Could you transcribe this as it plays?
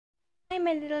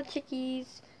my little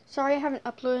chickies. Sorry I haven't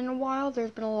uploaded in a while.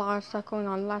 There's been a lot of stuff going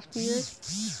on the last few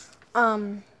years.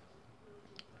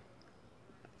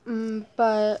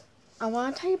 But I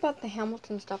want to tell you about the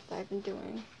Hamilton stuff that I've been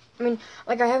doing. I mean,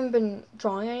 like, I haven't been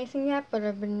drawing anything yet, but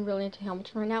I've been really into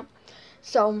Hamilton right now.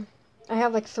 So, I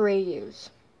have, like, 3 AUs.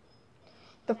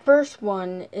 The first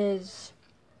one is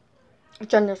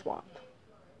gender swap,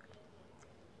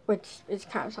 which is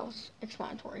kind of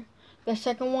self-explanatory. The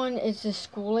second one is the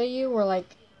school AU, or,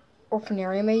 like,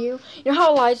 orphanarium AU. You know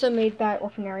how Eliza made that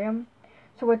orphanarium?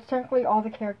 So it's technically all the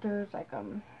characters, like,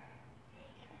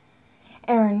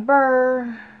 Aaron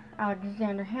Burr,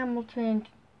 Alexander Hamilton,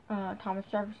 Thomas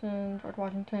Jefferson, George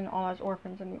Washington, all as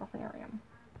orphans in the orphanarium.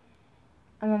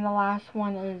 And then the last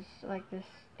one is, like, this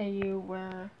AU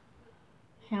where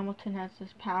Hamilton has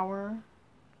this power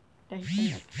that he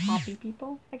can, like, copy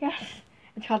people, I guess.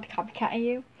 It's called the Copycat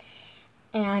AU.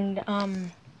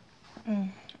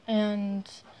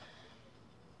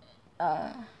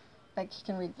 Like, he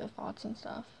can read their thoughts and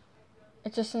stuff.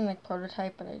 It's just in, like,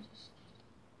 prototype, but I just,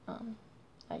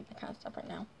 like the kind of stuff right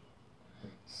now.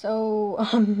 So,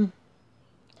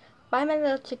 bye my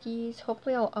little chickies.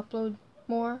 Hopefully I'll upload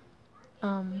more.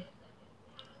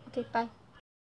 Okay, bye.